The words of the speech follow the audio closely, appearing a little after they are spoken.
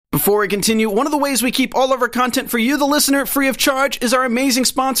Before we continue, one of the ways we keep all of our content for you, the listener, free of charge is our amazing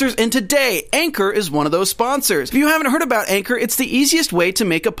sponsors, and today, Anchor is one of those sponsors. If you haven't heard about Anchor, it's the easiest way to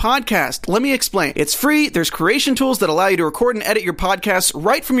make a podcast. Let me explain. It's free, there's creation tools that allow you to record and edit your podcasts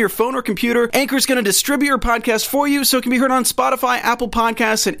right from your phone or computer. Anchor's going to distribute your podcast for you so it can be heard on Spotify, Apple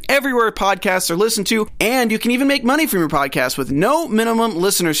Podcasts, and everywhere podcasts are listened to, and you can even make money from your podcast with no minimum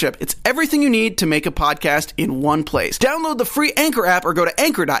listenership. It's everything you need to make a podcast in one place. Download the free Anchor app or go to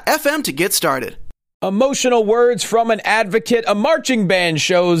anchor.fm to get started. Emotional words from an advocate. A marching band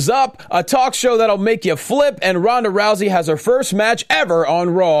shows up. A talk show that'll make you flip. And Ronda Rousey has her first match ever on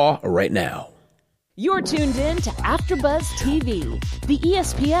Raw right now. You're tuned in to AfterBuzz TV, the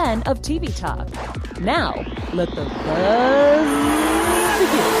ESPN of TV talk. Now, let the buzz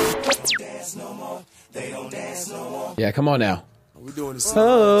begin. Yeah, come on now. We doing this.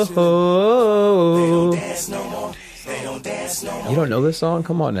 You don't know this song?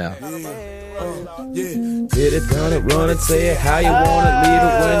 Come on now. Yeah. Did it, done it, run it, say it how you want it, leave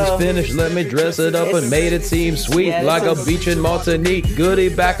it when it's finished. Let me dress it up and made it seem sweet, like a beach in Martinique.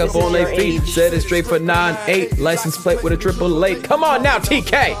 Goody back up on their feet, set it straight for 9-8, license plate with a 888. Come on now,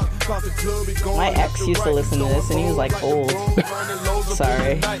 TK. My ex used to listen to this and he was like old.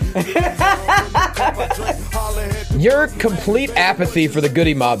 Sorry. Your complete apathy for the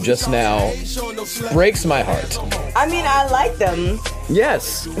Goody Mob just now breaks my heart. I mean, I like them.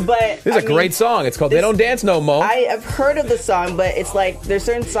 Yes. But this is a great song. It's called They Don't Dance No More. I have heard of the song, but it's like there's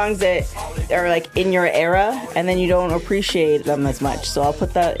certain songs that are like in your era and then you don't appreciate them as much. So I'll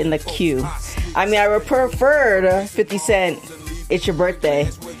put that in the queue. I mean, I would prefer 50 Cent, It's Your Birthday.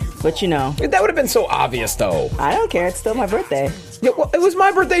 But you know. That would have been so obvious, though. I don't care. It's still my birthday. Yeah, well, it was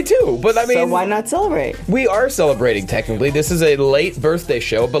my birthday, too. But I mean. So why not celebrate? We are celebrating, technically. This is a late birthday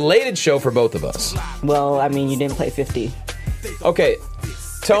show, a belated show for both of us. Well, I mean, you didn't play 50. Okay.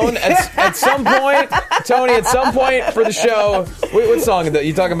 Tone, at some point, Tony, at some point for the show, what song are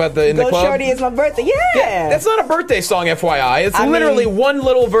you talking about? In the club? Go Shorty, it's my birthday. Yeah. That's not a birthday song, FYI. It's literally one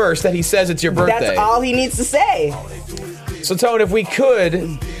little verse that he says it's your birthday. That's all he needs to say. So, Tone, if we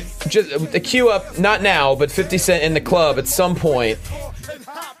could just queue up, not now, but 50 Cent in the club at some point,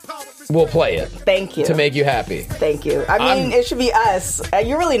 we'll play it. Thank you. To make you happy. Thank you. I mean, it should be us.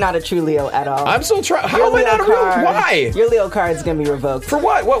 You're really not a true Leo at all. I'm still trying. How am I not a real? Why? Your Leo card's going to be revoked. For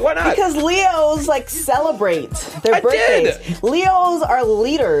what? Why not? Because Leos, celebrate their birthdays. Did. Leos are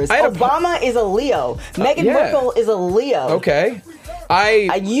leaders. Obama is a Leo. Meghan Markle is a Leo. Okay.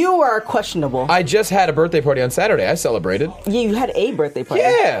 You are questionable. I just had a birthday party on Saturday. I celebrated. Yeah, you had a birthday party.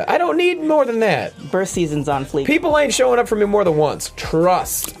 Yeah, I don't need more than that. Birth season's on fleek. People ain't showing up for me more than once.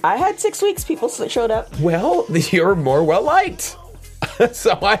 Trust. I had 6 weeks. People showed up. Well, you're more well-liked.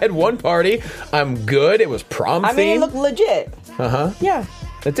 So I had one party. I'm good. It was prom themed. I mean, it looked legit. Uh-huh. Yeah.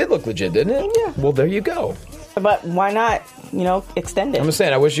 It did look legit, didn't it? Yeah. Well, there you go. But why not, extend it? I'm just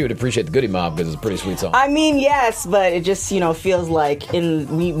saying, I wish you would appreciate the Goody Mob because it's a pretty sweet song. I mean, yes, but it just, feels like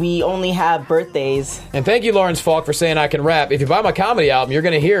we only have birthdays. And thank you, Lawrence Falk, for saying I can rap. If you buy my comedy album, you're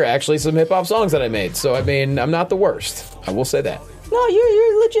going to hear, actually, some hip-hop songs that I made. So, I mean, I'm not the worst. I will say that. No,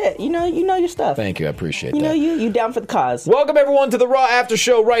 you're legit. You know your stuff. Thank you. I appreciate that. You down for the cause. Welcome, everyone, to the Raw After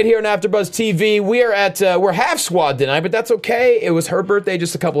Show right here on AfterBuzz TV. We are we're half squad tonight, but that's okay. It was her birthday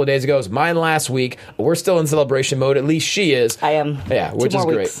just a couple of days ago. It was mine last week. We're still in celebration mode. At least she is. I am. Yeah, which is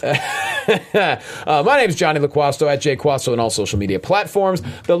great. My name is Johnny LaQuasto, at JQuasto on all social media platforms.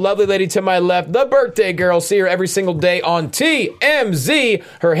 The lovely lady to my left, the birthday girl. See her every single day on TMZ.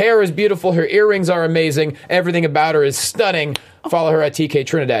 Her hair is beautiful. Her earrings are amazing. Everything about her is stunning. Follow her at TK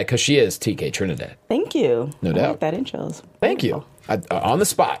Trinidad because she is TK Trinidad. Thank you. No doubt. I like that intro. Thank you. On the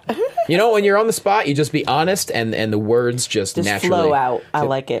spot. When you're on the spot, you just be honest and the words just naturally flow out. I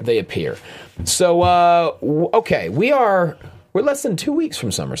like it. They appear. So, okay, we're less than 2 weeks from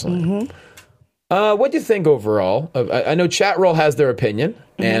SummerSlam. Mm-hmm. What do you think overall? I know Chat Roll has their opinion,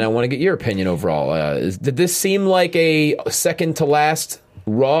 and I want to get your opinion overall. Did this seem like a second to last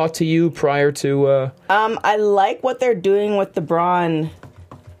Raw to you prior to I like what they're doing with the Braun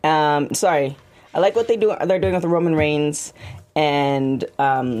I like what they're doing with the Roman Reigns and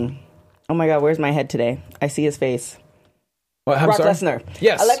oh my god, where's my head today? I see his face. Brock Lesnar.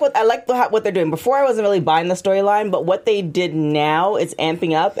 Yes. I like what they're doing. Before I wasn't really buying the storyline, but what they did now is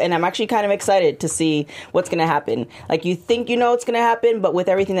amping up, and I'm actually kind of excited to see what's going to happen. Like, you think you know what's going to happen, but with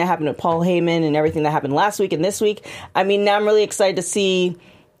everything that happened with Paul Heyman and everything that happened last week and this week, I mean, now I'm really excited to see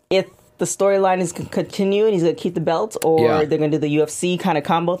if the storyline is going to continue and he's going to keep the belt, or they're going to do the UFC kind of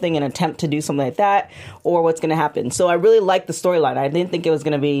combo thing and attempt to do something like that, or what's going to happen. So I really like the storyline. I didn't think it was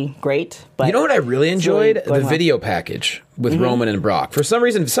going to be great, but you know what I really enjoyed? The video package with Roman and Brock. For some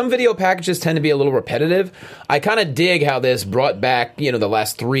reason, some video packages tend to be a little repetitive. I kind of dig how this brought back, the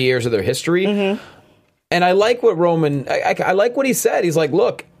last 3 years of their history. And I like what Roman, I like what he said. He's like,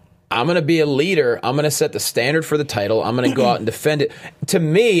 look, I'm going to be a leader. I'm going to set the standard for the title. I'm going to go out and defend it. To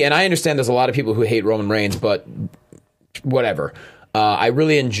me, and I understand there's a lot of people who hate Roman Reigns, but whatever. I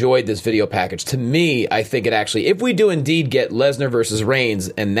really enjoyed this video package. To me, I think it actually, if we do indeed get Lesnar versus Reigns,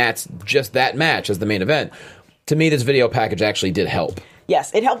 and that's just that match as the main event, to me, this video package actually did help.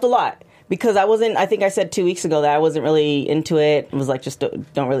 Yes, it helped a lot. Because I think I said 2 weeks ago that I wasn't really into it. It was like, just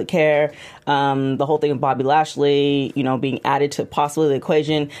don't really care. The whole thing of Bobby Lashley, being added to possibly the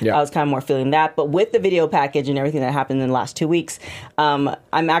equation. Yeah. I was kind of more feeling that. But with the video package and everything that happened in the last 2 weeks, I'm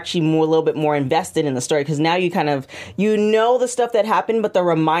actually a little bit more invested in the story. Because now you kind of, the stuff that happened, but the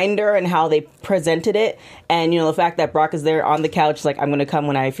reminder and how they presented it. And, the fact that Brock is there on the couch, like, I'm going to come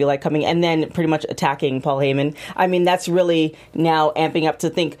when I feel like coming. And then pretty much attacking Paul Heyman. I mean, that's really now amping up to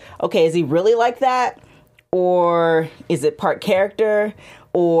think, okay, is he really like that, or is it part character,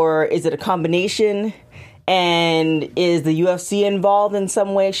 or is it a combination, and is the UFC involved in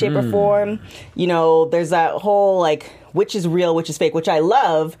some way, shape, or form? There's that whole like which is real, which is fake, which I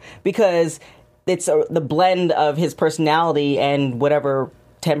love because it's the blend of his personality and whatever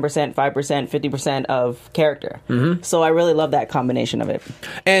 10%, 5%, 50% of character. So I really love that combination of it.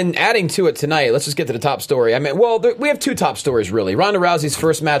 And adding to it tonight, let's just get to the top story. I mean, we have two top stories, really. Ronda Rousey's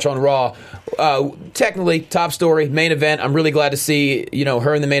first match on Raw, technically top story, main event. I'm really glad to see,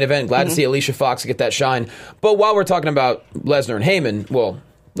 her in the main event. Glad to see Alicia Fox get that shine. But while we're talking about Lesnar and Heyman, well,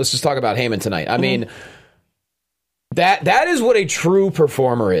 let's just talk about Heyman tonight. I mean, that is what a true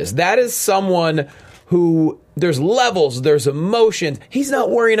performer is. That is someone who, there's levels, there's emotions. He's not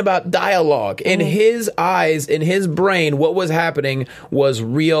worrying about dialogue. In his eyes, in his brain, what was happening was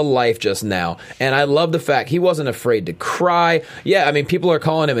real life just now. And I love the fact he wasn't afraid to cry. Yeah, I mean, people are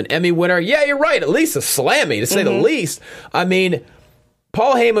calling him an Emmy winner. Yeah, you're right. At least a Slammy, to say the least. I mean,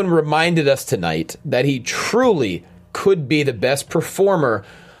 Paul Heyman reminded us tonight that he truly could be the best performer.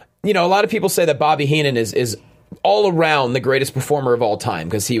 A lot of people say that Bobby Heenan is all around the greatest performer of all time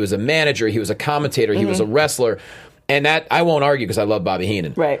because he was a manager, he was a commentator, he was a wrestler, and that I won't argue because I love Bobby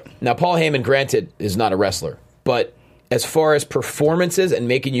Heenan. Right. Now, Paul Heyman, granted, is not a wrestler, but as far as performances and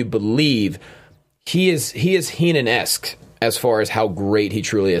making you believe, he is Heenan-esque as far as how great he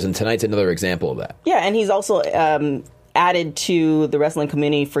truly is, and tonight's another example of that. Yeah, and he's also added to the wrestling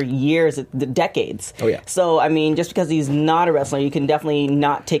community for years, decades. Oh, yeah. So, I mean, just because he's not a wrestler, you can definitely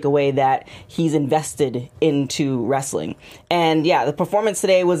not take away that he's invested into wrestling. And yeah, the performance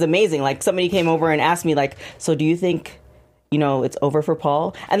today was amazing. Like, somebody came over and asked me, like, so do you think, it's over for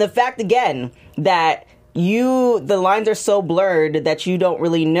Paul? And the fact, again, that the lines are so blurred that you don't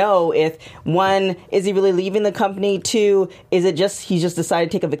really know if, one, is he really leaving the company? Two, is it just he just decided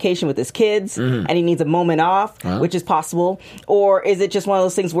to take a vacation with his kids and he needs a moment off, which is possible? Or is it just one of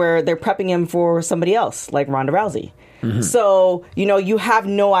those things where they're prepping him for somebody else, like Ronda Rousey? So, you have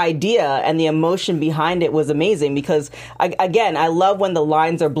no idea, and the emotion behind it was amazing because, again, I love when the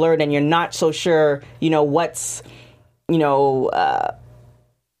lines are blurred and you're not so sure, what's,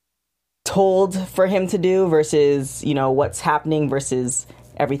 told for him to do versus, what's happening versus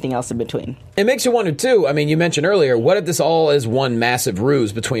everything else in between. It makes you wonder, too. I mean, you mentioned earlier, what if this all is one massive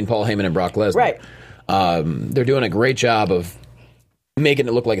ruse between Paul Heyman and Brock Lesnar? Right. They're doing a great job of making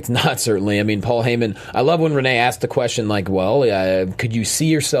it look like it's not, certainly. I mean, Paul Heyman, I love when Renee asked the question, like, well, could you see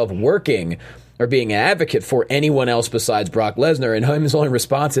yourself working or being an advocate for anyone else besides Brock Lesnar? And Heyman's only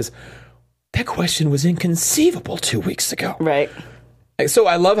response is, that question was inconceivable 2 weeks ago. Right. So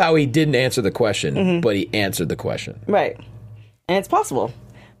I love how he didn't answer the question, but he answered the question. Right. And it's possible,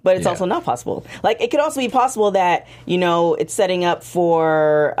 but it's also not possible. Like, it could also be possible that, it's setting up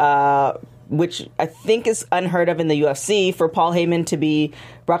for, which I think is unheard of in the UFC, for Paul Heyman to be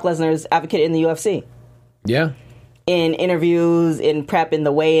Brock Lesnar's advocate in the UFC. Yeah. In interviews, in prep, in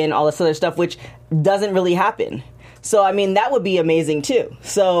the weigh-in, all this other stuff, which doesn't really happen. So, I mean, that would be amazing, too.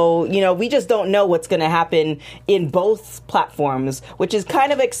 So, we just don't know what's going to happen in both platforms, which is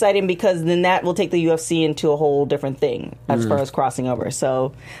kind of exciting because then that will take the UFC into a whole different thing as far as crossing over.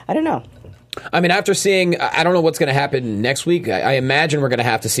 So, I don't know. I mean, after seeing, I don't know what's going to happen next week. I imagine we're going to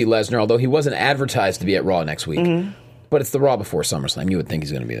have to see Lesnar, although he wasn't advertised to be at Raw next week. But it's the Raw before SummerSlam. You would think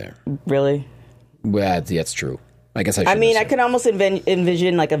he's going to be there. Really? Well, that's true. I guess I mean, I could almost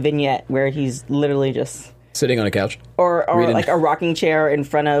envision like a vignette where he's literally just sitting on a couch, or like a rocking chair in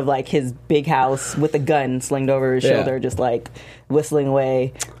front of like his big house with a gun slinged over his shoulder, just like whistling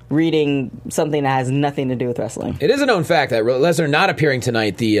away. reading something that has nothing to do with wrestling. It is a known fact that Lesnar not appearing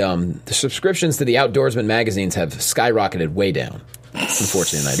tonight, the subscriptions to the Outdoorsman magazines have skyrocketed way down.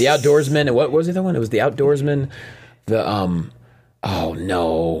 Unfortunately, tonight. The Outdoorsman, and what was the other one? It was the Outdoorsman. The oh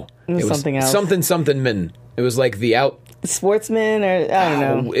no, it was something else. Something min. It was like the Sportsman, or I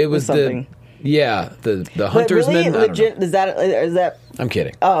don't know. It was something. The Huntersman. Really, legit? Is that? I'm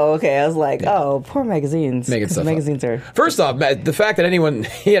kidding. Oh, okay. I was like, oh, poor magazines. Making stuff magazines up. are. First off, the fact that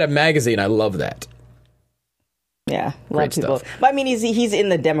he had a magazine, I love that. Yeah, a lot Great of people. stuff. But I mean, he's in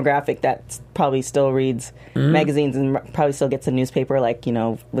the demographic that probably still reads magazines and probably still gets a newspaper, like,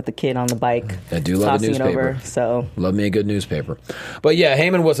 with the kid on the bike. I do love a tossing newspaper. It over, so love me a good newspaper. But yeah,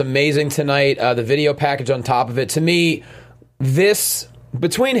 Heyman was amazing tonight. The video package on top of it, to me,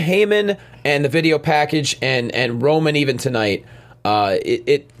 between Heyman and the video package and Roman even tonight.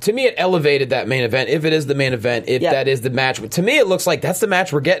 To me, it elevated that main event. If it is the main event, that is the match. To me, it looks like that's the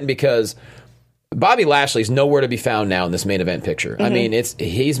match we're getting because Bobby Lashley's nowhere to be found now in this main event picture. I mean,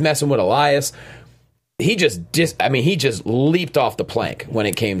 he's messing with Elias. He just leaped off the plank when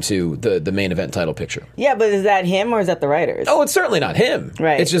it came to the main event title picture. Yeah, but is that him or is that the writers? Oh, it's certainly not him.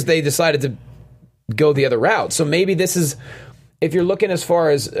 Right. It's just they decided to go the other route. So maybe this is, if you're looking as far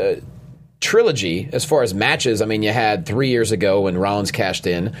as trilogy, as far as matches, I mean, you had 3 years ago when Rollins cashed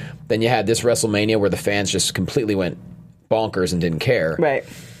in. Then you had this WrestleMania where the fans just completely went bonkers and didn't care. Right.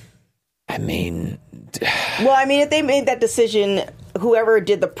 I mean... Well, I mean, if they made that decision, whoever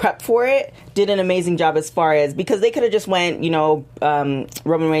did the prep for it did an amazing job as far as, because they could have just went,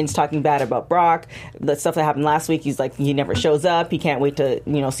 Roman Reigns talking bad about Brock, the stuff that happened last week, he's like, he never shows up, he can't wait to,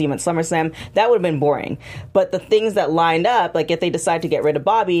 see him at SummerSlam. That would have been boring. But the things that lined up, like if they decide to get rid of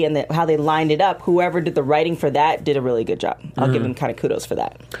Bobby and how they lined it up, whoever did the writing for that did a really good job. I'll give them kind of kudos for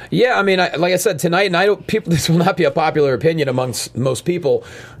that. Yeah, I mean, like I said, tonight, and this will not be a popular opinion amongst most people,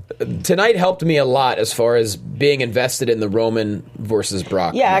 tonight helped me a lot as far as being invested in the Roman versus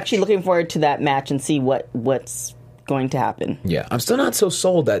Brock Yeah, match. actually looking forward to that match and see what's going to happen. Yeah, I'm still not so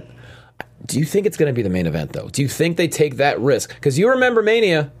sold that... Do you think it's going to be the main event, though? Do you think they take that risk? Because you remember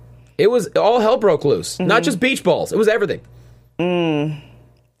Mania, it was all hell broke loose. Not just beach balls. It was everything.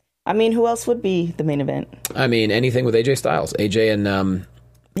 I mean, who else would be the main event? I mean, anything with AJ Styles. AJ and...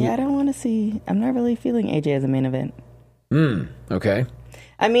 Yeah, I don't want to see... I'm not really feeling AJ as a main event. Okay.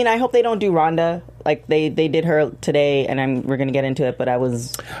 I mean, I hope they don't do Ronda. Like, they did her today, and we're going to get into it, but I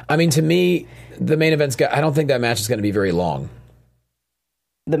was... I mean, to me, the main event's I don't think that match is going to be very long.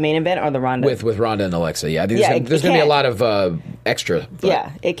 The main event or the Ronda? With Ronda and Alexa, yeah. There's going to be a lot of extra. But.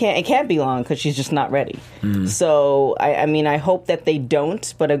 Yeah, it can't be long because she's just not ready. So, I mean, I hope that they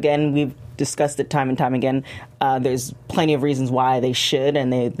don't, but again, we've discussed it time and time again. There's plenty of reasons why they should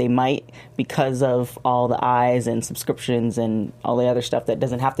and they might, because of all the eyes and subscriptions and all the other stuff that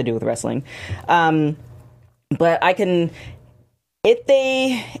doesn't have to do with wrestling. But if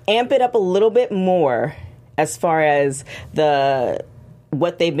they amp it up a little bit more as far as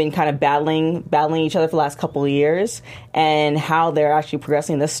what they've been kind of battling each other for the last couple of years and how they're actually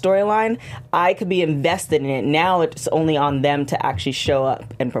progressing this storyline, I could be invested in it. Now it's only on them to actually show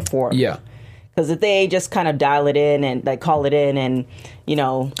up and perform. Yeah. Because if they just kind of dial it in and like call it in and,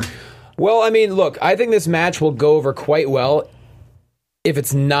 Well, I mean, look, I think this match will go over quite well if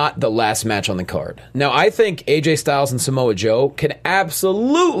it's not the last match on the card. Now, I think AJ Styles and Samoa Joe can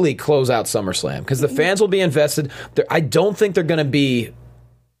absolutely close out SummerSlam because the fans will be invested. I don't think they're going to be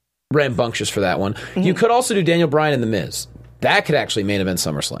rambunctious for that one. You could also do Daniel Bryan and The Miz. That could actually main event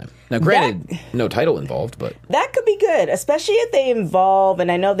SummerSlam. Now, granted, no title involved, but... That could be good, especially if they involve,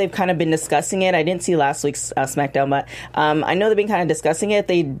 and I know they've kind of been discussing it. I didn't see last week's SmackDown, but I know they've been kind of discussing it.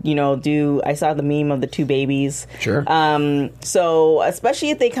 They, I saw the meme of the two babies. Sure. So, especially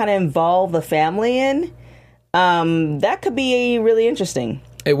if they kind of involve the family in, that could be really interesting.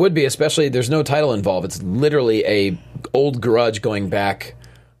 It would be, especially there's no title involved. It's literally a old grudge going back,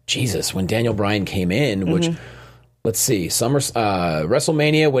 Jesus, when Daniel Bryan came in, which... Let's see,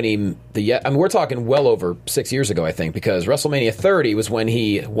 WrestleMania when we're talking well over 6 years ago, I think, because WrestleMania 30 was when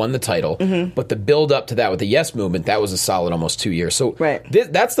he won the title, but the build up to that with the Yes Movement, that was a solid almost 2 years. So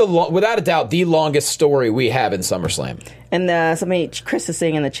that's without a doubt the longest story we have in SummerSlam. And Chris is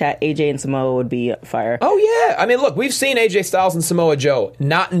saying in the chat, AJ and Samoa would be fire. Oh yeah, I mean, look, we've seen AJ Styles and Samoa Joe,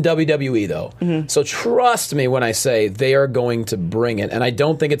 not in WWE though. So trust me when I say they are going to bring it, and I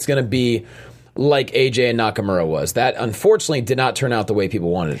don't think it's going to be like AJ and Nakamura was. That, unfortunately, did not turn out the way people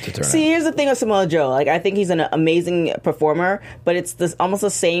wanted it to turn out. See, here's the thing with Samoa Joe. Like, I think he's an amazing performer, but it's almost the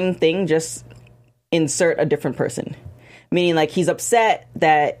same thing, just insert a different person. meaning like he's upset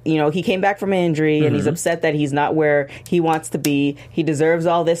that, you know, he came back from an injury and he's upset that he's not where he wants to be. He deserves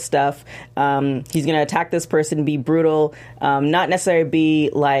all this stuff. He's going to attack this person, be brutal, not necessarily be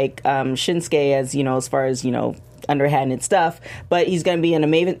like Shinsuke as, you know, as far as, you know, underhanded stuff, but he's going to be an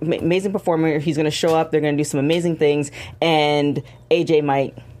amazing performer. He's going to show up. They're going to do some amazing things, and AJ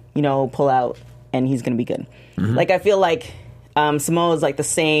might, you know, pull out, and he's going to be good. Like, I feel like Samoa is like the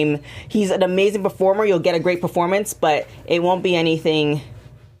same. He's an amazing performer. You'll get a great performance, but it won't be anything,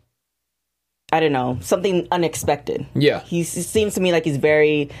 I don't know, something unexpected. Yeah. He seems to me like he's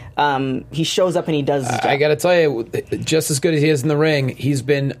very, he shows up and he does his job. I got to tell you, just as good as he is in the ring, he's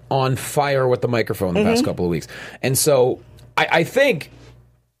been on fire with the microphone the past couple of weeks. And so I think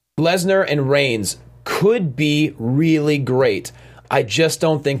Lesnar and Reigns could be really great. I just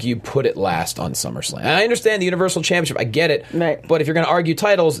don't think you put it last on SummerSlam. And I understand the Universal Championship. I get it. Right. But if you're going to argue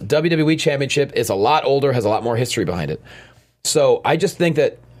titles, WWE Championship is a lot older, has a lot more history behind it. So I just think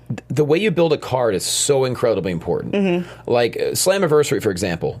that the way you build a card is so incredibly important. Like Slammiversary, for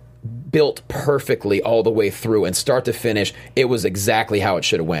example, built perfectly all the way through and start to finish. It was exactly how it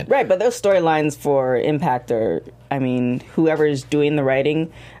should have went. Right, but those storylines for Impact are, I mean, whoever is doing the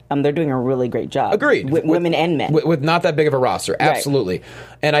writing, they're doing a really great job. Agreed. With women and men. With not that big of a roster. Absolutely. Right.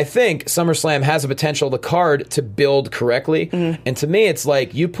 And I think SummerSlam has the potential, the card, to build correctly. And to me, it's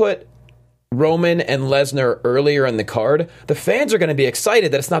like you put Roman and Lesnar earlier in the card, the fans are going to be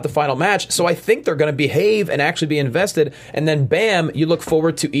excited that it's not the final match, so I think they're going to behave and actually be invested, and then bam, you look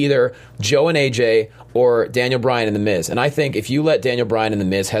forward to either Joe and AJ or Daniel Bryan and The Miz. And I think if you let Daniel Bryan and The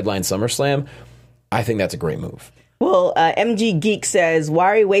Miz headline SummerSlam, I think that's a great move. Well, MG Geek says, why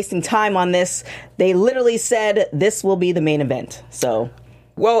are you wasting time on this? They literally said this will be the main event, so...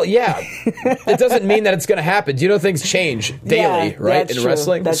 Well, yeah. It doesn't mean that it's going to happen. You know, things change daily, right, in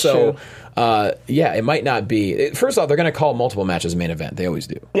wrestling? That's so, true. Yeah, it might not be. First off, they're going to call multiple matches main event. They always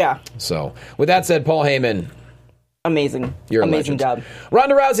do. Yeah. So, with that said, Paul Heyman. Amazing. You're amazing job.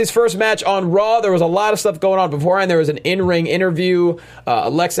 Ronda Rousey's first match on Raw. There was a lot of stuff going on beforehand. There was an in-ring interview.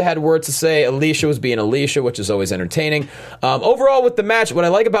 Alexa had words to say. Alicia was being Alicia, which is always entertaining. Overall, with the match, what I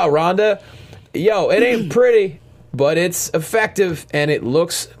like about Ronda, it ain't pretty, but it's effective, and it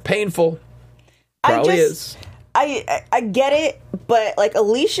looks painful. Probably is. I get it, but like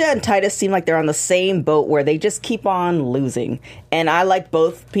Alicia and Titus seem like they're on the same boat where they just keep on losing. And I like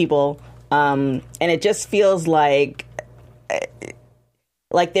both people. And it just feels like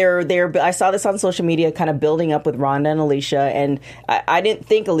they're I saw this on social media kind of building up with Ronda and Alicia, and I didn't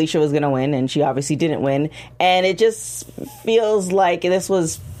think Alicia was going to win, and she obviously didn't win. And it just feels like this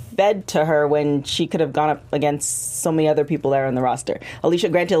was fed to her when she could have gone up against so many other people that are on the roster. Alicia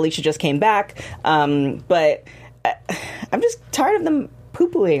just came back, but I'm just tired of them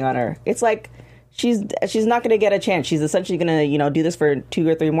poo-pooing on her. It's like she's not going to get a chance. She's essentially going to do this for 2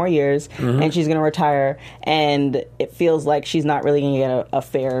 or 3 more years, and she's going to retire. And it feels like she's not really going to get a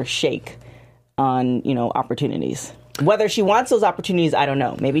fair shake on opportunities. Whether she wants those opportunities, I don't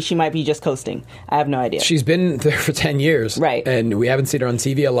know. Maybe she might be just coasting. I have no idea. She's been there for 10 years. Right. And we haven't seen her on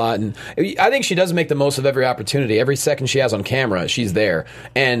TV a lot. And I think she does make the most of every opportunity. Every second she has on camera, she's there.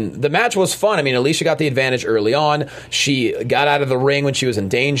 And the match was fun. I mean, Alicia got the advantage early on. She got out of the ring when she was in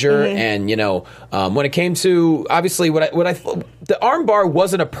danger. And, when it came to, obviously, the armbar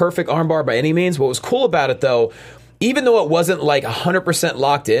wasn't a perfect armbar by any means. What was cool about it, though, even though it wasn't like 100%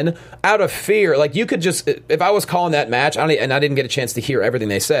 locked in, out of fear, like you could just, if I was calling that match, and I didn't get a chance to hear everything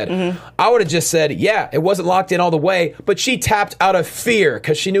they said, I would have just said, yeah, it wasn't locked in all the way, but she tapped out of fear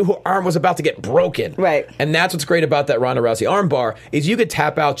because she knew her arm was about to get broken. Right. And that's what's great about that Ronda Rousey armbar, is you could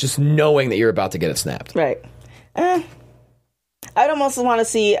tap out just knowing that you're about to get it snapped. Right. I'd almost want to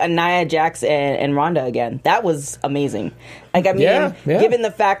see a Nia Jax and Ronda again. That was amazing. Like, I mean, given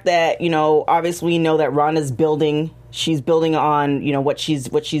the fact that, obviously we know that Ronda's building, she's building on, what she's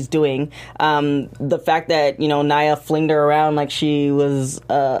doing. The fact that, Nia flinged her around like she was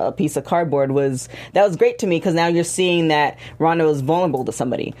a piece of cardboard was great to me, because now you're seeing that Ronda was vulnerable to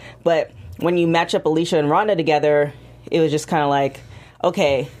somebody. But when you match up Alicia and Ronda together, it was just kind of like,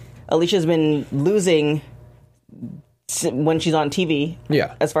 okay, Alicia's been losing when she's on TV,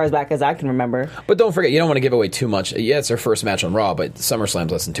 as far as back as I can remember. But don't forget, you don't want to give away too much. Yeah, it's her first match on Raw, but SummerSlam's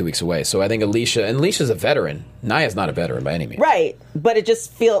less than 2 weeks away. So I think Alicia's a veteran. Nia's not a veteran by any means. Right, but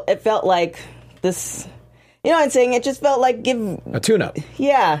it felt like this. You know what I'm saying? It just felt like a tune-up.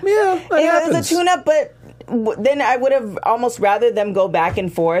 Yeah, it was a tune-up, but then I would have almost rather them go back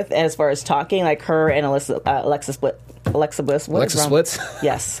and forth as far as talking, like her and Alexa Bliss. Alexa Splits?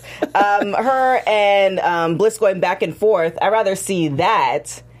 Yes. Her and Bliss going back and forth. I'd rather see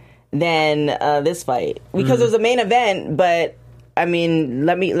that than this fight because it was a main event. But I mean,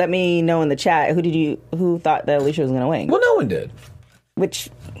 let me know in the chat who thought that Alicia was going to win. Well, no one did. Which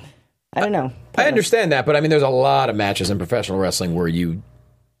I don't know. I understand that, but I mean, there's a lot of matches in professional wrestling where you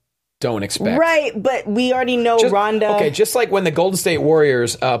don't expect. Right, but we already know Ronda. Okay, just like when the Golden State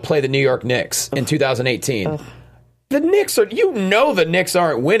Warriors play the New York Knicks in 2018. The Knicks the Knicks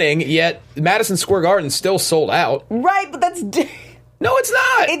aren't winning, yet Madison Square Garden's still sold out. Right, but that's... No, it's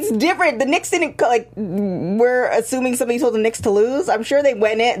not. It's different. The Knicks didn't, we're assuming somebody told the Knicks to lose. I'm sure they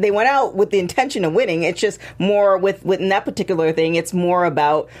went out with the intention of winning. It's just more with that particular thing. It's more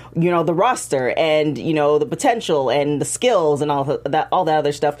about, the roster and, the potential and the skills and all that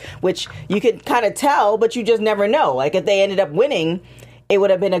other stuff, which you could kind of tell, but you just never know. Like, if they ended up winning, it would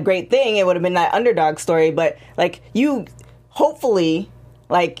have been a great thing. It would have been that underdog story. But, hopefully,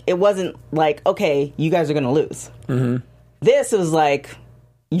 it wasn't like, okay, you guys are going to lose. Mm-hmm. This was like,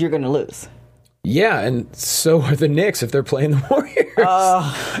 you're going to lose. Yeah, and so are the Knicks if they're playing the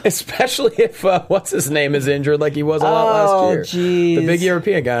Warriors. Especially if, what's his name, is injured like he was a lot last year. Geez. The big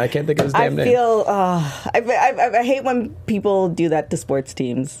European guy. I can't think of his damn name. I hate when people do that to sports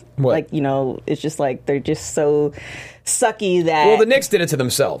teams. What? It's just like, they're just so sucky that... Well, the Knicks did it to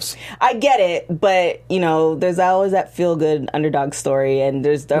themselves. I get it, but, there's always that feel-good underdog story, and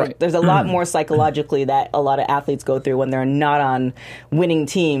there's a lot more psychologically that a lot of athletes go through when they're not on winning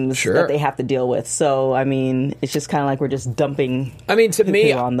teams that they have to deal with. So, I mean, it's just kind of like we're just dumping to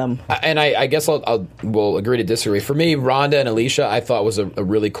me on them. And I guess we'll agree to disagree. For me, Ronda and Alicia, I thought was a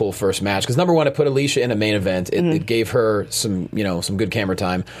really cool first match. Because number one, it put Alicia in a main event. It gave her some good camera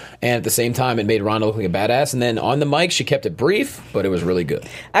time. And at the same time, it made Ronda look like a badass. And then on the mic, she kept it brief, but it was really good.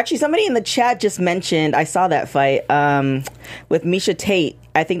 Actually, somebody in the chat just mentioned, I saw that fight with Misha Tate.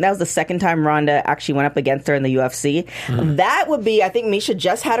 I think that was the second time Ronda actually went up against her in the UFC. Mm-hmm. That would be, I think Misha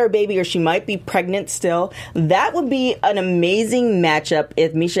just had her baby, or she might be pregnant still. That would be an amazing matchup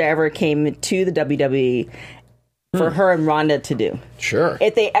if Misha ever came to the WWE for her and Ronda to do. Sure.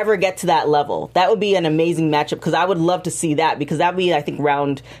 If they ever get to that level. That would be an amazing matchup, because I would love to see that, because that would be, I think,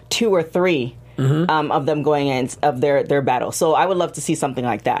 round 2 or 3. Of them going in of their battle. So I would love to see something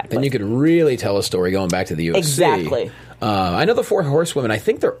like that. And you could really tell a story going back to the UFC. Exactly. I know the 4 horsewomen, I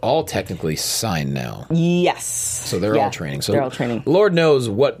think they're all technically signed now. Yes. So they're all training. So they're all training. Lord knows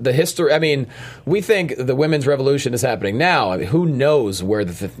what the history... I mean, we think the women's revolution is happening now. I mean, who knows where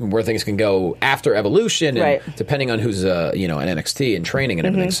things can go after evolution, and depending on who's an NXT and training and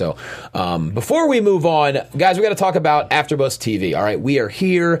everything. So before we move on, guys, we got to talk about AfterBuzz TV. All right, we are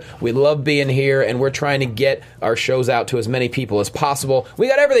here. We love being here, and we're trying to get our shows out to as many people as possible. We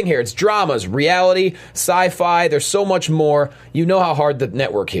got everything here. It's dramas, reality, sci-fi. There's so much more. You know how hard the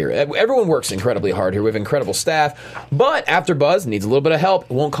network here. Everyone works incredibly hard here. We have incredible staff, but AfterBuzz needs a little bit of help.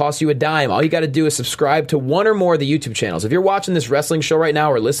 It won't cost you a dime. All you got to do is subscribe to one or more of the YouTube channels. If you're watching this wrestling show right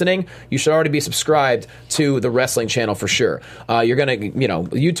now or listening, you should already be subscribed to the wrestling channel for sure. You're gonna,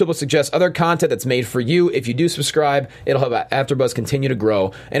 YouTube will suggest other content that's made for you. If you do subscribe, it'll help AfterBuzz continue to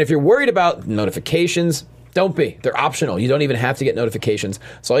grow. And if you're worried about notifications, don't be. They're optional. You don't even have to get notifications.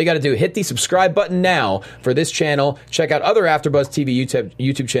 So all you got to do, hit the subscribe button now for this channel. Check out other AfterBuzz TV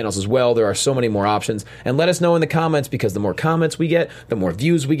YouTube channels as well. There are so many more options. And let us know in the comments, because the more comments we get, the more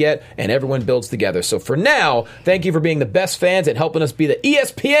views we get, and everyone builds together. So for now, thank you for being the best fans and helping us be the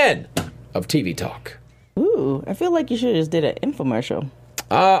ESPN of TV talk. Ooh, I feel like you should have just did an infomercial.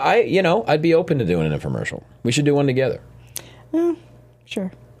 I'd be open to doing an infomercial. We should do one together.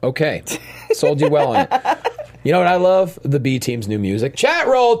 Sure. Okay. Sold you well on it. You know what I love? The B-Team's new music. Chat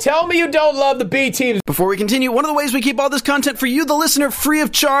roll, tell me you don't love the B-Team. Before we continue, one of the ways we keep all this content for you, the listener, free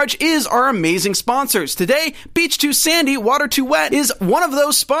of charge is our amazing sponsors. Today, Beach Too Sandy, Water Too Wet is one of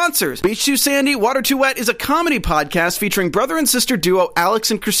those sponsors. Beach Too Sandy, Water Too Wet is a comedy podcast featuring brother and sister duo Alex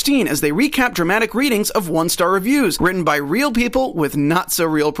and Christine as they recap dramatic readings of one-star reviews written by real people with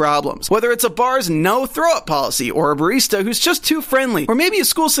not-so-real problems. Whether it's a bar's no throw-up policy, or a barista who's just too friendly, or maybe a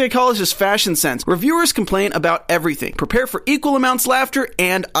school psychologist's fashion sense, reviewers complain about everything. Prepare for equal amounts laughter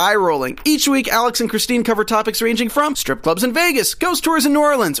and eye-rolling. Each week, Alex and Christine cover topics ranging from strip clubs in Vegas, ghost tours in New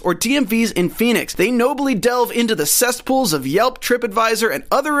Orleans, or DMVs in Phoenix. They nobly delve into the cesspools of Yelp, TripAdvisor, and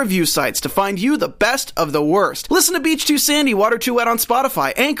other review sites to find you the best of the worst. Listen to Beach Too Sandy, Water Too Wet on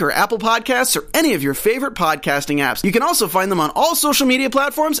Spotify, Anchor, Apple Podcasts, or any of your favorite podcasting apps. You can also find them on all social media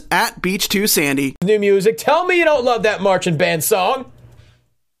platforms at Beach Too Sandy. New music. Tell me you don't love that marching band song.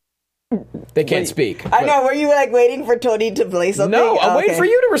 They can't speak. I know. Were you like waiting for Tony to play something? No, I'm waiting okay. for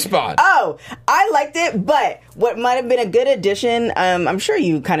you to respond. Oh, I liked it, but what might have been a good addition, I'm sure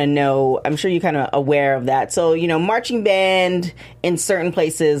you kind of know, I'm sure you're kind of aware of that. So, marching band in certain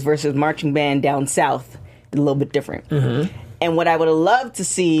places versus marching band down south, a little bit different. Mm-hmm. And what I would have loved to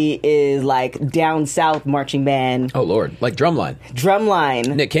see is like down south marching band. Oh Lord, like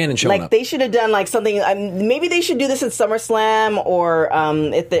Drumline. Nick Cannon showing up. They should have done like something. Maybe they should do this at SummerSlam or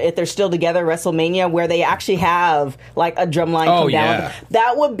if they're still together, WrestleMania, where they actually have like a drumline come down. Yeah.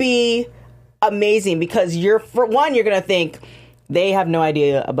 That would be amazing because you're going to think they have no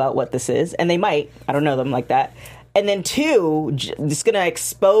idea about what this is, and they might. I don't know them like that. And then two, it's going to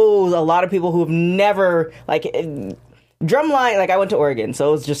expose a lot of people who have never like. Drumline, like I went to Oregon, so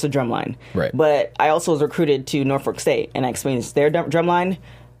it was just a drumline. Right. But I also was recruited to Norfolk State, and I experienced their drumline.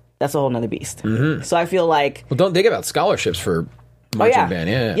 That's a whole nother beast. Mm-hmm. So I feel like... Well, don't think about scholarships for marching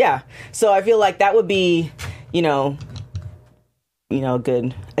band. Yeah. So I feel like that would be, a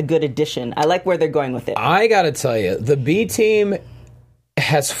good addition. I like where they're going with it. I gotta tell you, the B team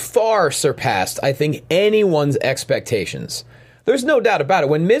has far surpassed, I think, anyone's expectations. There's no doubt about it.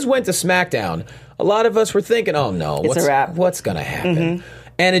 When Miz went to SmackDown, a lot of us were thinking, oh no, it's a wrap. What's going to happen? Mm-hmm.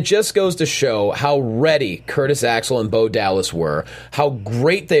 And it just goes to show how ready Curtis Axel and Bo Dallas were, how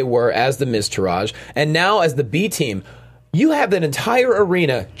great they were as the Miztourage, and now as the B team. You have an entire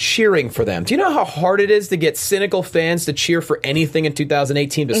arena cheering for them. Do you know how hard it is to get cynical fans to cheer for anything in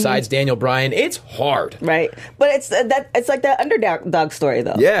 2018 besides Daniel Bryan? It's hard. Right. But it's like that underdog story,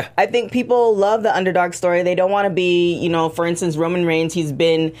 though. Yeah. I think people love the underdog story. They don't want to be, for instance, Roman Reigns, he's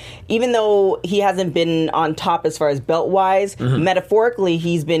been, even though he hasn't been on top as far as belt-wise, metaphorically,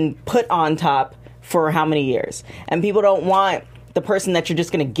 he's been put on top for how many years? And people don't want the person that you're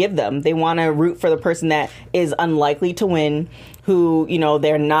just going to give them. They want to root for the person that is unlikely to win, who,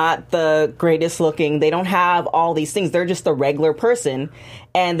 they're not the greatest looking. They don't have all these things. They're just a regular person,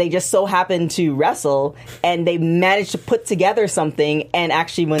 and they just so happen to wrestle, and they managed to put together something and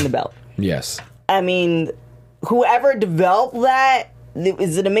actually win the belt. Yes. I mean, whoever developed that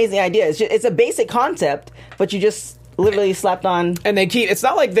is an amazing idea. It's a basic concept, but you just literally slapped on. And it's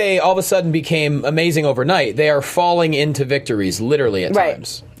not like they all of a sudden became amazing overnight. They are falling into victories literally at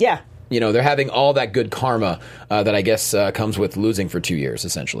times. Yeah. They're having all that good karma that I guess comes with losing for 2 years,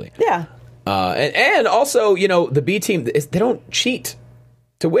 essentially. Yeah. And also, the B team, they don't cheat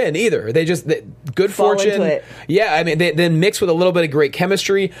to win either. They just, good Fall fortune. into it. Yeah, I mean, they then mix with a little bit of great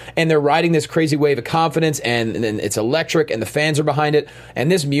chemistry, and they're riding this crazy wave of confidence, and then it's electric, and the fans are behind it.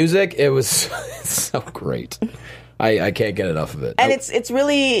 And this music, it was so great. I can't get enough of it. And it's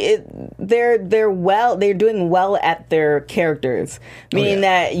really they're doing well at their characters, meaning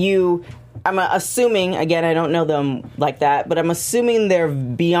that I'm assuming, again, I don't know them like that, but I'm assuming they're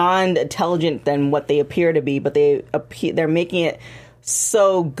beyond intelligent than what they appear to be, but they're making it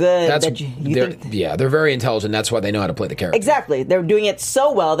so good they're very intelligent. That's why they know how to play the character. Exactly. They're doing it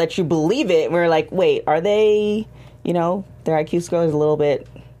so well that you believe it. And we're like, wait, are they, their IQ score is a little bit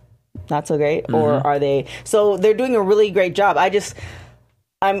not so great, or are they? So they're doing a really great job.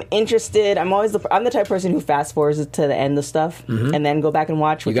 I'm interested. I'm the type of person who fast forwards to the end of stuff and then go back and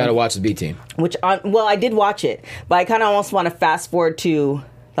watch. You got to watch the B team. I did watch it, but I kind of almost want to fast forward to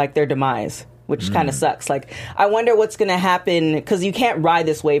like their demise, which kind of sucks. Like, I wonder what's going to happen, because you can't ride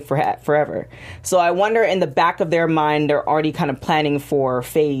this wave forever. So I wonder, in the back of their mind, they're already kind of planning for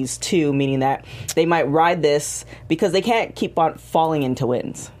phase 2, meaning that they might ride this because they can't keep on falling into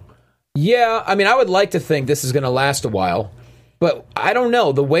wins. Yeah, I mean, I would like to think this is going to last a while, but I don't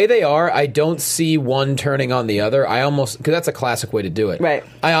know. The way they are, I don't see one turning on the other. Because that's a classic way to do it. Right.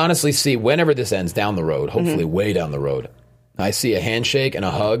 I honestly see, whenever this ends down the road, hopefully way down the road, I see a handshake and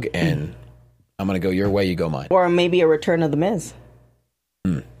a hug, and I'm going to go your way, you go mine. Or maybe a return of The Miz.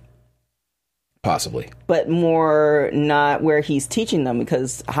 Possibly. But more not where he's teaching them,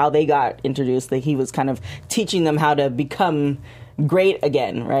 because how they got introduced, he was kind of teaching them how to become great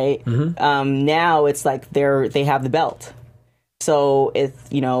again, right? Now it's like they have the belt. So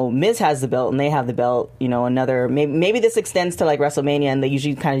if Miz has the belt and they have the belt, another maybe this extends to like WrestleMania, and they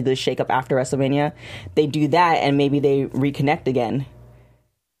usually kind of do the shake up after WrestleMania. They do that, and maybe they reconnect again.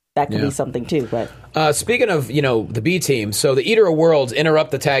 That could be something too. But speaking of the B team, so the Eater of Worlds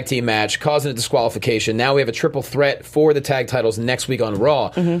interrupt the tag team match, causing a disqualification. Now we have a triple threat for the tag titles next week on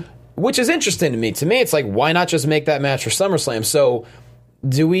Raw. Which is interesting to me. To me, it's like, why not just make that match for SummerSlam? So,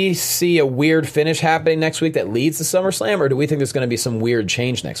 do we see a weird finish happening next week that leads to SummerSlam, or do we think there's going to be some weird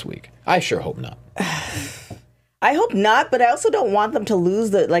change next week? I sure hope not. I hope not, but I also don't want them to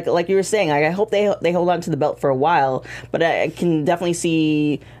lose the like you were saying. I hope they hold on to the belt for a while, but I can definitely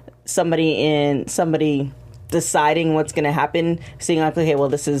see somebody deciding what's going to happen, seeing like, okay, well,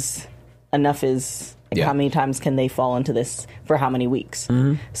 this is enough is like, how many times can they fall into this for how many weeks?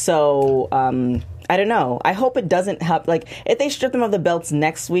 So I don't know. I hope it doesn't help. Like if they strip them of the belts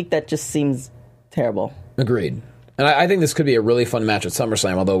next week, that just seems terrible. Agreed. And I think this could be a really fun match at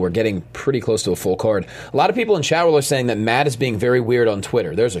SummerSlam, although we're getting pretty close to a full card. A lot of people in chat are saying that Matt is being very weird on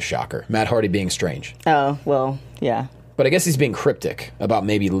Twitter. There's a shocker. Matt Hardy being strange. Oh, well, yeah. But I guess he's being cryptic about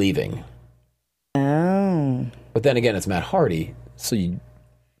maybe leaving. Oh. But then again, it's Matt Hardy, so you...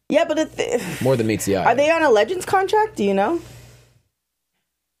 Yeah, but more than meets the eye. Are they on a Legends contract? Do you know?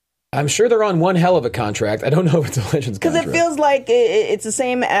 I'm sure they're on one hell of a contract. I don't know if it's a Legends contract. Because it feels like it's the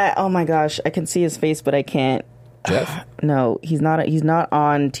same at... Oh, my gosh. I can see his face, but I can't. Jeff? No, he's not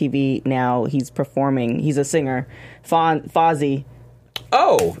on TV now. He's performing. He's a singer. Fozzy.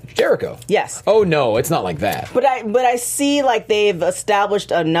 Oh, Jericho. Yes. Oh, no, it's not like that. But I see like they've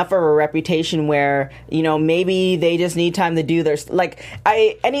established enough of a reputation where, you know, maybe they just need time to do their... Like,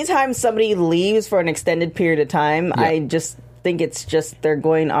 anytime somebody leaves for an extended period of time, I just think it's just they're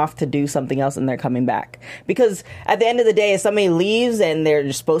going off to do something else and they're coming back. Because at the end of the day, if somebody leaves and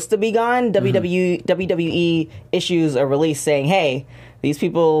they're supposed to be gone, WWE issues a release saying, hey, these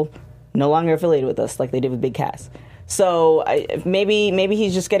people no longer affiliated with us like they did with Big Cass. So maybe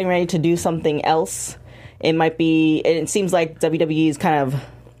he's just getting ready to do something else. It might be... It seems like WWE is kind of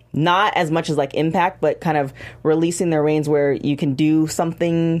not as much as like Impact, but kind of releasing their reins where you can do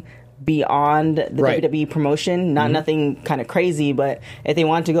something beyond the WWE promotion, nothing kind of crazy, but if they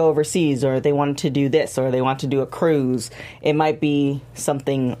want to go overseas or if they want to do this or they want to do a cruise, it might be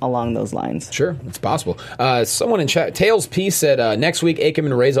something along those lines. Sure, it's possible. Someone in chat, Tails P said, next week Akam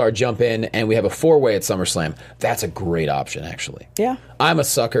and Razor jump in and we have a 4-way at SummerSlam. That's a great option, actually. Yeah. I'm a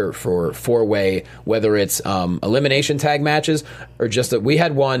sucker for 4-way, whether it's elimination tag matches or just we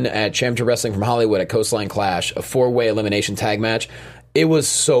had one at Championship Wrestling from Hollywood at Coastline Clash, a 4-way elimination tag match. It was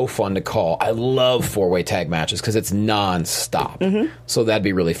so fun to call. I love 4-way tag matches because it's non-stop. So that'd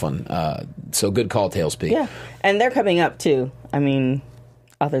be really fun. So good call, Tails P. Yeah, and they're coming up, too. I mean,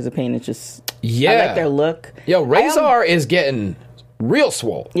 Authors of Pain is just... Yeah. I like their look. Yo, Razor is getting real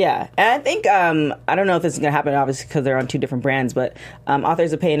swole. Yeah, and I think, I don't know if this is going to happen, obviously, because they're on two different brands, but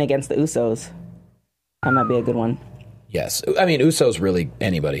Authors of Pain against the Usos. That might be a good one. Yes. I mean, Usos really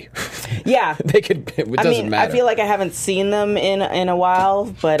anybody. Yeah. It doesn't matter. I feel like I haven't seen them in a while,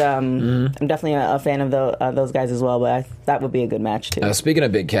 but I'm definitely a fan of those guys as well, but that would be a good match, too. Speaking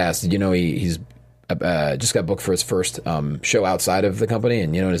of Big Cass, you know, he's just got booked for his first show outside of the company,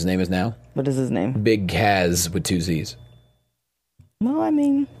 and you know what his name is now? What is his name? Big Kaz with 2 Z's. Well, I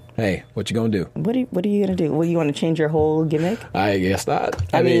mean... Hey, what you gonna do? What are you gonna do? Well, you want to change your whole gimmick? I guess not.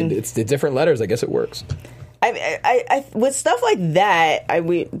 I mean, it's the different letters. I guess it works. I with stuff like that,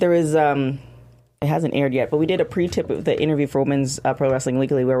 there is it hasn't aired yet, but we did a pre-tip of the interview for Women's Pro Wrestling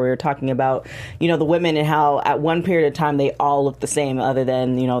Weekly where we were talking about, you know, the women and how at one period of time they all look the same other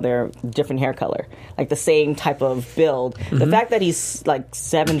than, you know, their different hair color, like the same type of build. The fact that he's like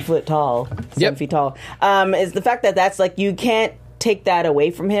 7 feet tall, is the fact that that's like you can't take that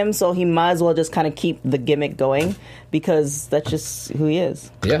away from him, so he might as well just kind of keep the gimmick going because that's just who he is.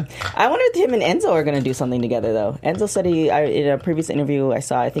 Yeah. I wonder if him and Enzo are going to do something together, though. Enzo said in a previous interview I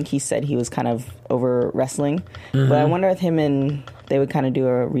saw, I think he said he was kind of over wrestling, but I wonder if they would kind of do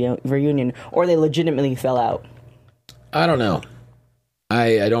a reunion, or they legitimately fell out. I don't know.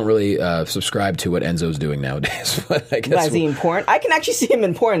 I don't really subscribe to what Enzo's doing nowadays. But I guess Is he in porn? I can actually see him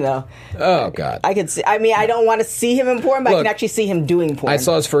in porn, though. Oh, God. I could see. I mean, I don't want to see him in porn, but I can actually see him doing porn. I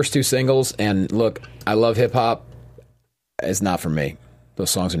saw his first 2 singles, and look, I love hip-hop. It's not for me.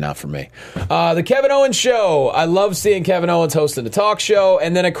 Those songs are not for me. The Kevin Owens Show. I love seeing Kevin Owens hosting the talk show.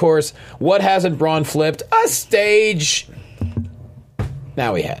 And then, of course, what hasn't Braun flipped? A stage.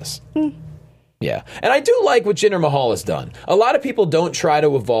 Now he has. Yeah. And I do like what Jinder Mahal has done. A lot of people don't try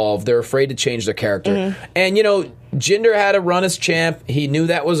to evolve. They're afraid to change their character. And, you know, Jinder had a run as champ. He knew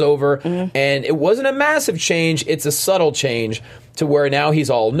that was over. And it wasn't a massive change. It's a subtle change to where now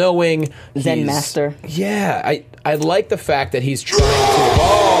he's all-knowing. Zen master. Yeah. I like the fact that he's trying to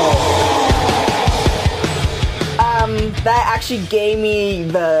evolve. That actually gave me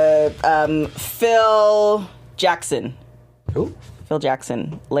the Phil Jackson. Who? Phil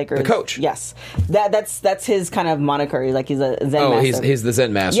Jackson, Lakers. The coach. Yes. That's his kind of moniker. Like he's a Zen master. He's the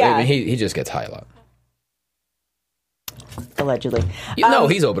Zen master. Yeah. I mean, he just gets high a lot. Allegedly. No,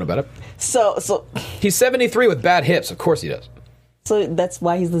 he's open about it. So He's 73 with bad hips. Of course he does. So that's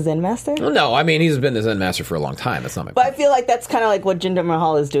why he's the Zen Master? Well, no, I mean, he's been the Zen Master for a long time. That's not my But point. I feel like that's kind of like what Jinder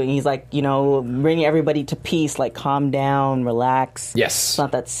Mahal is doing. He's like, bringing everybody to peace, like calm down, relax. Yes. It's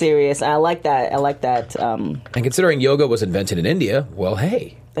not that serious. And I like that. And considering yoga was invented in India, well,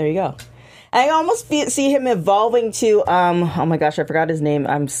 hey. There you go. I almost see him evolving to, oh my gosh, I forgot his name.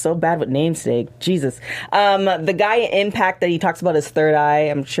 I'm so bad with names today. Jesus. The guy in Impact that he talks about his third eye.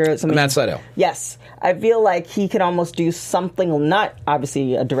 I'm sure somebody... Matt Sydal. Yes. I feel like he could almost do something, not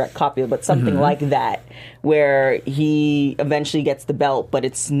obviously a direct copy, but something like that, where he eventually gets the belt, but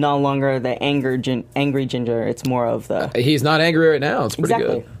it's no longer the angry Ginger. It's more of the... He's not angry right now. It's pretty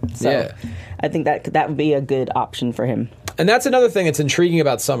good. So Yeah. I think that would be a good option for him. And that's another thing that's intriguing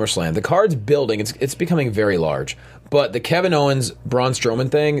about SummerSlam. The card's building. It's becoming very large. But the Kevin Owens, Braun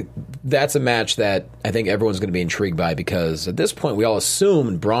Strowman thing, that's a match that I think everyone's going to be intrigued by because at this point we all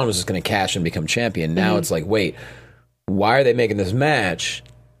assumed Braun was just going to cash and become champion. Now it's like, wait, why are they making this match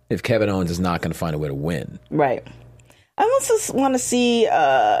if Kevin Owens is not going to find a way to win? Right. I also want to see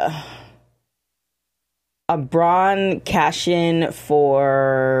a Braun cash in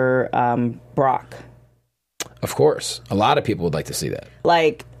for Brock. Of course. A lot of people would like to see that.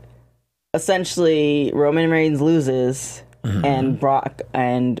 Like, essentially, Roman Reigns loses and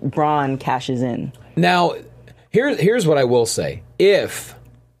Braun cashes in. Now, here's what I will say. If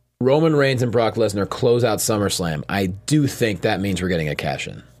Roman Reigns and Brock Lesnar close out SummerSlam, I do think that means we're getting a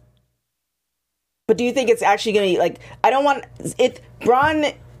cash-in. But do you think it's actually going to be, like, I don't want...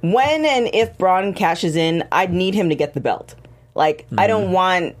 When and if Braun cashes in, I'd need him to get the belt. Like, I don't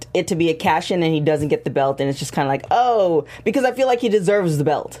want it to be a cash-in and he doesn't get the belt and it's just kind of like, oh... Because I feel like he deserves the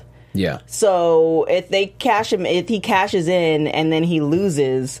belt. Yeah. So if he cashes in and then he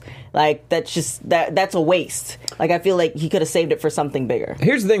loses, like that's a waste. Like I feel like he could have saved it for something bigger.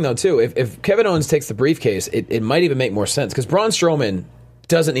 Here's the thing though too, if Kevin Owens takes the briefcase, it might even make more sense because Braun Strowman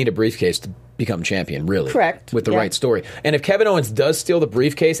doesn't need a briefcase to become champion, really. Correct. With the right story. And if Kevin Owens does steal the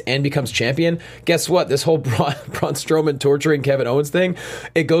briefcase and becomes champion, guess what? This whole Braun Strowman torturing Kevin Owens thing,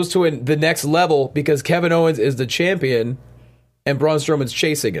 it goes to the next level because Kevin Owens is the champion and Braun Strowman's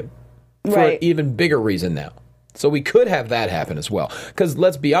chasing him. For an even bigger reason now. So we could have that happen as well. Because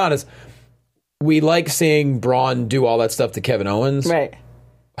let's be honest, we like seeing Braun do all that stuff to Kevin Owens. Right.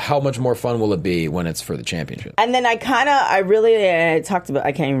 How much more fun will it be when it's for the championship? And then I can't even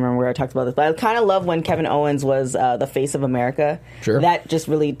remember where I talked about this, but I kind of love when Kevin Owens was the face of America. Sure. That just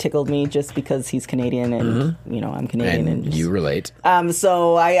really tickled me just because he's Canadian and, I'm Canadian. And just, you relate.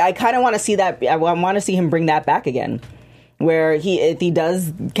 So I kind of want to see that. I want to see him bring that back again. Where if he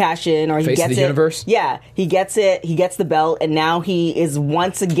does cash in or he Face gets of the universe? Yeah, he gets it, he gets the belt, and now he is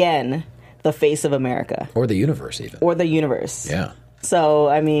once again the face of America. Or the universe, even. Or the universe. Yeah. So,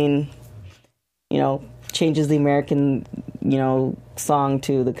 I mean, changes the American, song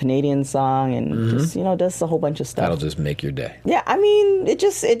to the Canadian song and just, does a whole bunch of stuff. That'll just make your day. Yeah, I mean,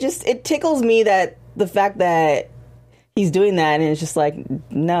 it tickles me that the fact that he's doing that and it's just like,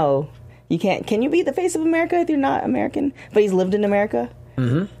 no. You can't. Can you be the face of America if you're not American? But he's lived in America.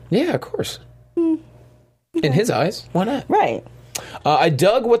 Mm-hmm. Yeah, of course. In his eyes, why not? Right. I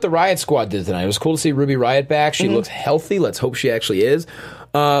dug what the Riot Squad did tonight. It was cool to see Ruby Riot back. She looks healthy. Let's hope she actually is.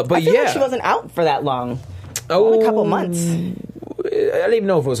 But I feel like she wasn't out for that long. Only a couple of months. I don't even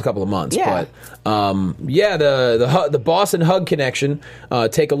know if it was a couple of months. Yeah. But the Boss and Hug connection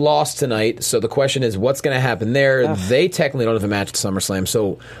take a loss tonight. So the question is, what's going to happen there? Ugh. They technically don't have a match at SummerSlam.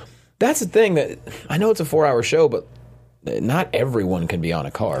 So that's the thing that I know it's a 4-hour show, but not everyone can be on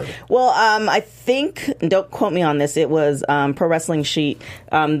a card. Well, I think, don't quote me on this, it was Pro Wrestling Sheet.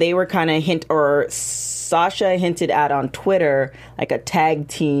 They were kind of Sasha hinted at on Twitter, like a tag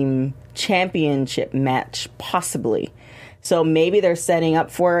team championship match, possibly. So maybe they're setting up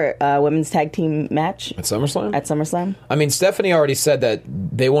for a women's tag team match. At SummerSlam? At SummerSlam. I mean, Stephanie already said that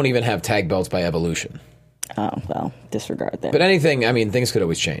they won't even have tag belts by Evolution. Oh, well, disregard that. But things could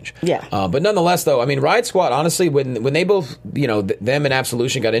always change. Yeah. But nonetheless, though, I mean, Riot Squad, honestly, when they both, them and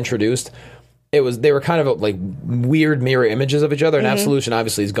Absolution got introduced, they were kind of like weird mirror images of each other. And Absolution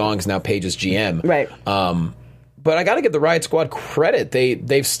obviously is gone because now Paige is GM. Right. But I got to give the Riot Squad credit.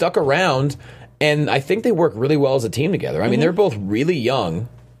 They've stuck around, and I think they work really well as a team together. I mean, they're both really young.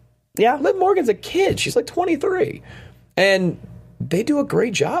 Yeah. Liv Morgan's a kid. She's like 23. And they do a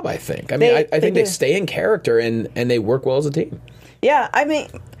great job, I think. I mean, I think they stay in character and they work well as a team. Yeah, I mean,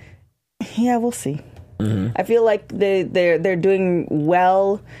 yeah, we'll see. I feel like they're doing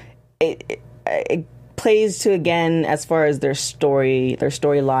well. It plays to, again, as far as their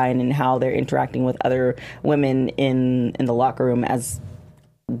storyline and how they're interacting with other women in the locker room as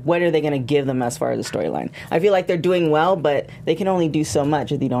what are they going to give them as far as the storyline? I feel like they're doing well, but they can only do so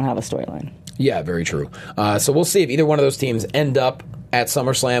much if you don't have a storyline. Yeah, very true. So we'll see if either one of those teams end up at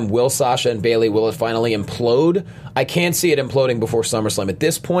SummerSlam. Will Sasha and Bayley, will it finally implode? I can't see it imploding before SummerSlam. At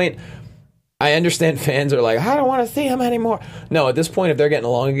this point, I understand fans are like, I don't want to see him anymore. No, at this point, if they're getting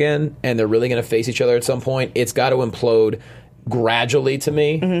along again and they're really going to face each other at some point, it's got to implode gradually to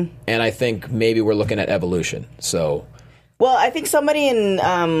me. Mm-hmm. And I think maybe we're looking at Evolution. So... Well, I think somebody in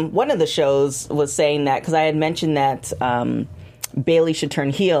one of the shows was saying that, because I had mentioned that Bayley should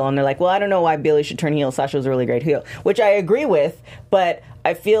turn heel, and they're like, well, I don't know why Bayley should turn heel. Sasha was a really great heel, which I agree with, but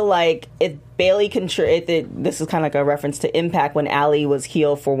I feel like if Bayley can... this is kind of like a reference to Impact when Allie was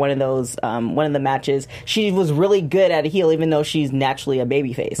heel for one of the matches. She was really good at a heel, even though she's naturally a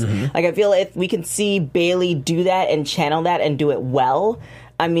babyface. Mm-hmm. Like, I feel if we can see Bayley do that and channel that and do it well,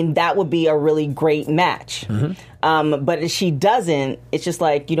 I mean, that would be a really great match. Mm-hmm. But if she doesn't, it's just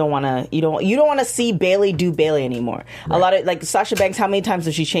like you don't want to see Bayley do Bayley anymore. Right. A lot of like Sasha Banks. How many times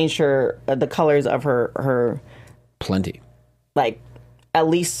has she changed the colors of her? Plenty. Like at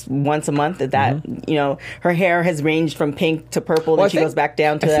least once a month. That her hair has ranged from pink to purple, then she goes back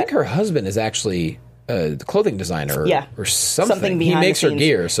down to. I think her husband is actually the clothing designer or something. He makes her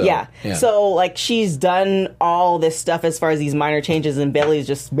gear. So yeah. So like she's done all this stuff as far as these minor changes, and Bayley's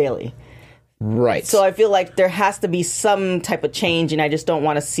just Bayley. Right. So I feel like there has to be some type of change, and I just don't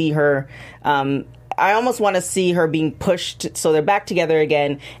want to see her. I almost want to see her being pushed so they're back together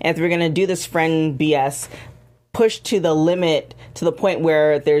again. And if we're going to do this friend BS, pushed to the limit, to the point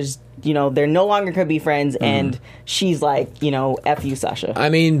where there's, they're no longer going to be friends, and she's like, F you, Sasha. I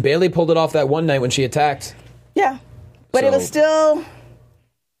mean, Bayley pulled it off that one night when she attacked. Yeah. But it was still...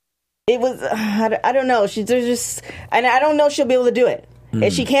 It was... I don't know. There's just... And I don't know she'll be able to do it.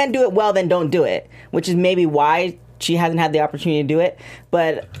 If she can't do it well, then don't do it. Which is maybe why she hasn't had the opportunity to do it.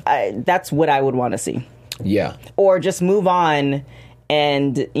 But that's what I would want to see. Yeah. Or just move on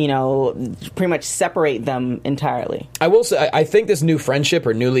and, pretty much separate them entirely. I will say, I think this new friendship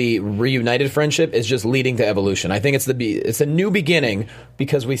or newly reunited friendship is just leading to Evolution. I think it's a new beginning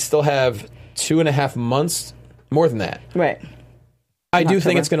because we still have 2.5 months, more than that. Right. I do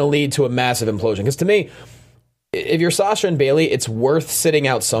think it's going to lead to a massive implosion. Because to me, if you're Sasha and Bayley, it's worth sitting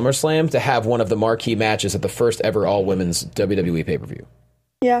out SummerSlam to have one of the marquee matches at the first ever all-women's WWE pay-per-view.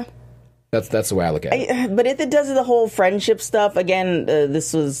 Yeah. That's the way I look at it. But if it does the whole friendship stuff, again,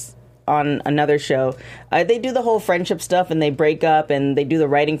 this was on another show, they do the whole friendship stuff and they break up and they do the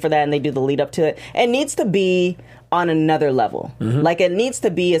writing for that and they do the lead up to it. It needs to be on another level. Mm-hmm. Like, it needs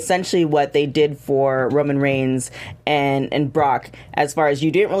to be essentially what they did for Roman Reigns and Brock, as far as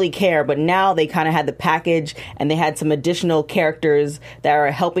you didn't really care, but now they kind of had the package and they had some additional characters that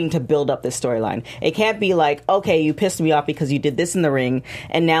are helping to build up this storyline. It can't be like, okay, you pissed me off because you did this in the ring,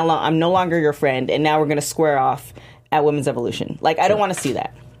 and now I'm no longer your friend, and now we're going to square off at Women's Evolution. Like, I don't want to see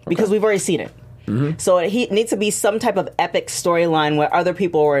that because we've already seen it. Mm-hmm. So it needs to be some type of epic storyline where other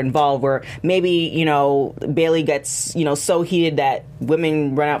people are involved, where maybe, Bayley gets, so heated that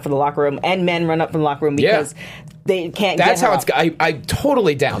women run out for the locker room and men run up from the locker room because they can't get her That's how off. it's... I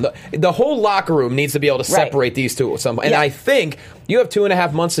totally down. The whole locker room needs to be able to separate these two. And I think you have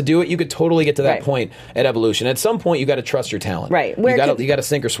 2.5 months to do it. You could totally get to that point at Evolution. At some point, you got to trust your talent. Right. You got to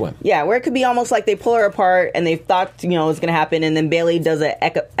sink or swim. Yeah, where it could be almost like they pull her apart and they thought, it was going to happen, and then Bayley does an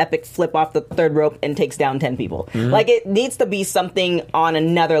epic flip off the third rope and takes down 10 people. Mm-hmm. Like, it needs to be something on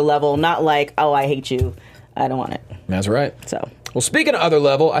another level, not like, oh, I hate you. I don't want it. That's right. So... Well, speaking of other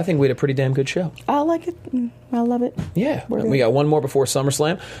level, I think we had a pretty damn good show. I like it. I love it. Yeah. We got one more before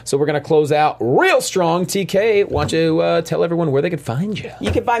SummerSlam. So we're going to close out real strong. TK, why don't you tell everyone where they could find you?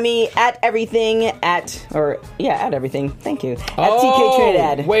 You can find me at everything at everything. Thank you. At TK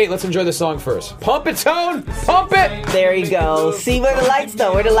Trinidad. Wait, let's enjoy the song first. Pump it, Tone! Pump it! There you go. See where the lights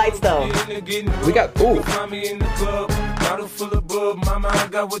though. We got,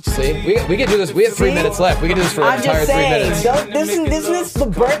 See, we can do this. We have 3 minutes left. We can do this for an entire 3 minutes. Isn't this the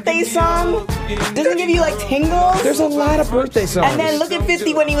birthday song? Doesn't give you like tingles? There's a lot of birthday songs. And then look at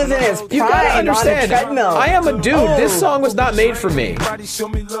 50 when he was in his prime. You gotta understand. On a treadmill. I am a dude. This song was not made for me.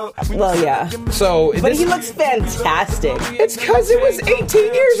 Well, yeah. But he looks fantastic. It's because it was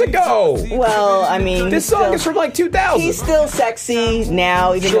 18 years ago. Well, I mean, this song is from like 2000. He's still sexy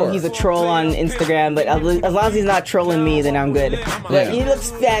now, even though he's a troll on Instagram. But as long as he's not trolling me, then I'm good. But he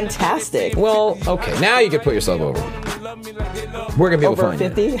looks fantastic. Well, okay. Now you can put yourself over. Where can people over find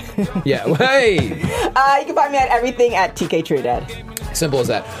 50? you? Yeah. Hey. You can find me at everything at TK Trinidad. Simple as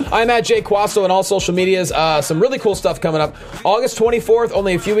that. I'm at Jay Quasto on all social medias. Some really cool stuff coming up. August 24th,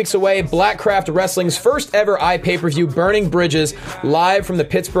 only a few weeks away, Blackcraft Wrestling's first ever pay-per-view, Burning Bridges, live from the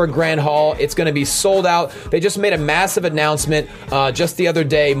Pittsburgh Grand Hall. It's going to be sold out. They just made a massive announcement just the other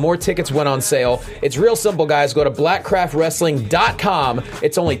day. More tickets went on sale. It's real simple, guys. Go to blackcraftwrestling.com.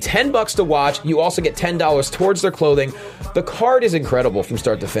 It's only $10 to watch. You also get $10 towards their clothing. The card is incredible from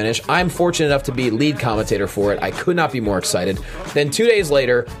start to finish. I'm fortunate enough to be lead commentator for it. I could not be more excited. Then 2 days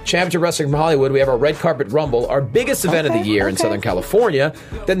later, Championship Wrestling from Hollywood, we have our Red Carpet Rumble, our biggest event of the year in Southern California.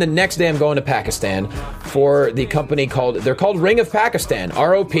 Then the next day I'm going to Pakistan for the company they're called Ring of Pakistan,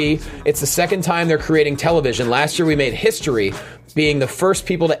 ROP. It's the second time they're creating television. Last year we made history being the first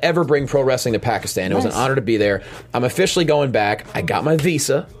people to ever bring pro wrestling to Pakistan. It was an honor to be there. I'm officially going back. I got my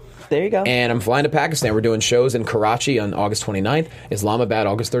visa. There you go. And I'm flying to Pakistan. We're doing shows in Karachi on August 29th, Islamabad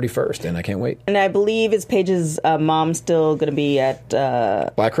August 31st, and I can't wait. And I believe his Paige's mom's still going to be at...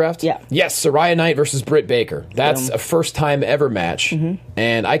 Blackcraft? Yeah. Yes, Soraya Knight versus Britt Baker. That's a first-time ever match. Mm-hmm.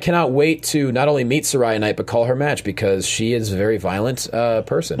 And I cannot wait to not only meet Soraya Knight, but call her match, because she is a very violent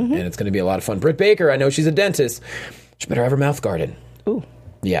person, and it's going to be a lot of fun. Britt Baker, I know she's a dentist. She better have her mouth guarded. Ooh.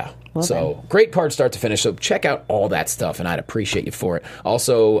 Yeah. Well, so great card start to finish. So check out all that stuff, and I'd appreciate you for it.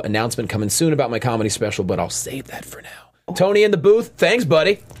 Also, announcement coming soon about my comedy special, but I'll save that for now. Tony in the booth. Thanks,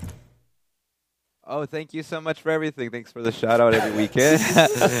 buddy. Oh, thank you so much for everything. Thanks for the shout out every weekend.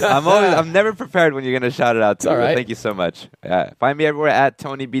 I'm never prepared when you're going to shout it out to me. All right. Thank you so much. Find me everywhere at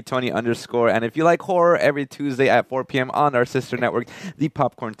TonyBTony_. And if you like horror, every Tuesday at 4 p.m. on our sister network, the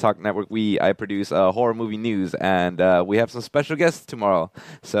Popcorn Talk Network, I produce horror movie news, and we have some special guests tomorrow.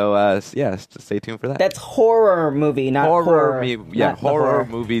 So just stay tuned for that. That's horror movie, not horror. Horror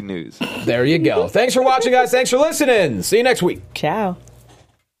movie news. There you go. Thanks for watching, guys. Thanks for listening. See you next week. Ciao.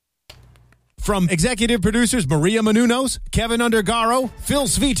 From executive producers Maria Menounos, Kevin Undergaro, Phil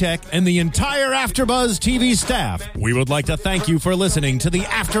Svitek, and the entire AfterBuzz TV staff, we would like to thank you for listening to the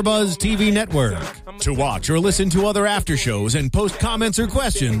AfterBuzz TV network. To watch or listen to other after shows and post comments or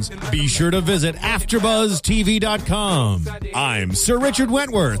questions, be sure to visit AfterBuzzTV.com. I'm Sir Richard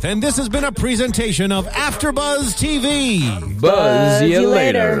Wentworth, and this has been a presentation of AfterBuzz TV. Buzz you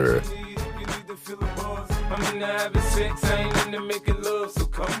later. I'm into having sex, I ain't into making love, so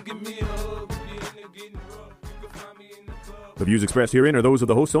come give me a hug. Getting rough, you can find me in the club. The views expressed herein are those of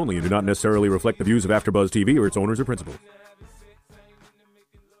the hosts only and do not necessarily reflect the views of AfterBuzz TV or its owners or principals.